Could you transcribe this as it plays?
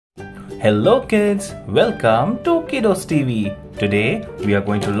Hello kids, welcome to Kiddos TV. Today we are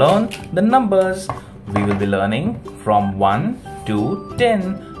going to learn the numbers. We will be learning from 1 to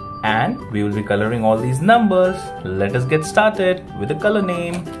 10 and we will be coloring all these numbers. Let us get started with the color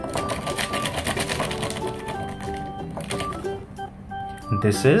name.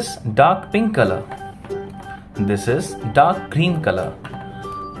 This is dark pink color. This is dark green color.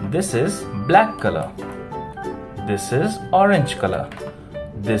 This is black color. This is orange color.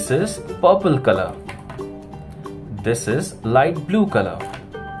 This is purple color. This is light blue color.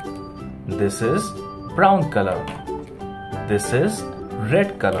 This is brown color. This is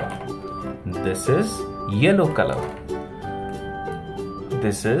red color. This is yellow color.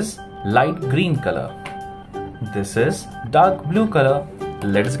 This is light green color. This is dark blue color.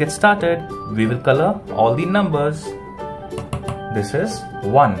 Let us get started. We will color all the numbers. This is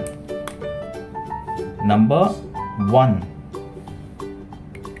 1. Number 1.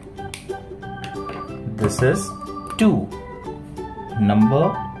 This is 2.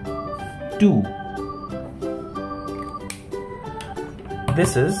 Number 2.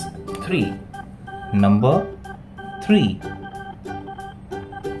 This is 3. Number 3.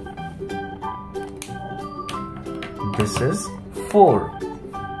 This is 4.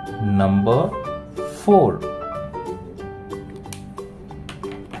 Number 4.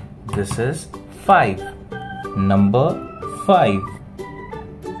 This is 5. Number 5.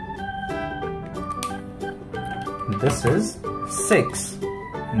 This is 6.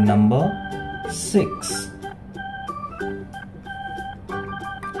 Number 6.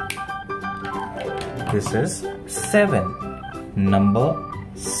 This is 7. Number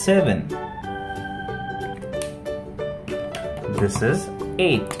 7. This is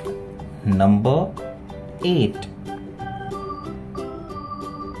 8. Number 8.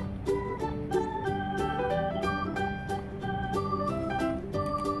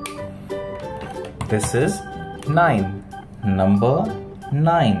 This is 9. Number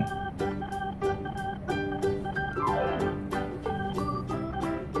 9.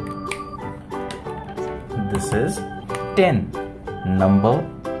 This is 10. Number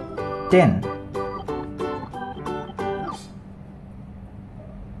 10.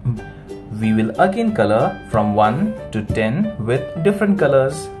 We will again color from 1 to 10 with different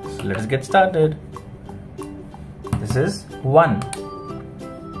colors. Let us get started. This is 1.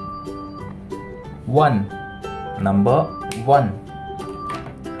 1. Number 1.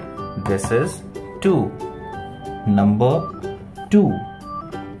 This is 2. Number 2.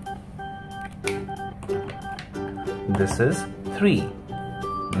 This is 3.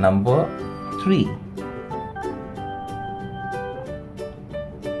 Number 3.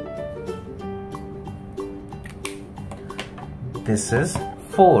 This is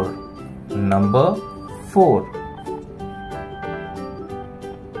 4. Number 4.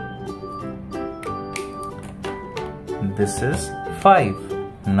 This is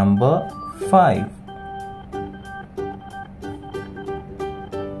 5. Number 5.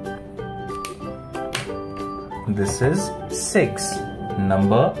 This is 6.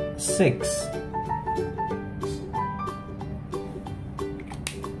 Number 6.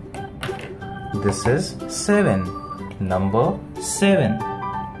 This is 7. Number 7.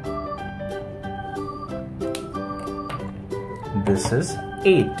 This is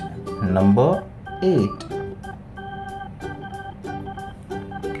 8. Number 8.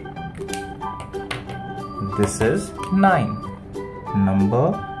 This is 9.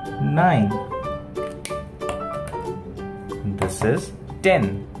 Number 9. This is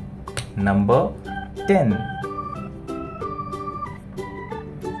 10. Number 10.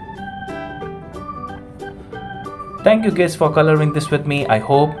 Thank you guys for coloring this with me. I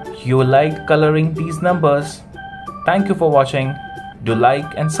hope you like coloring these numbers. Thank you for watching. Do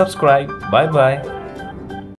like and subscribe. Bye bye.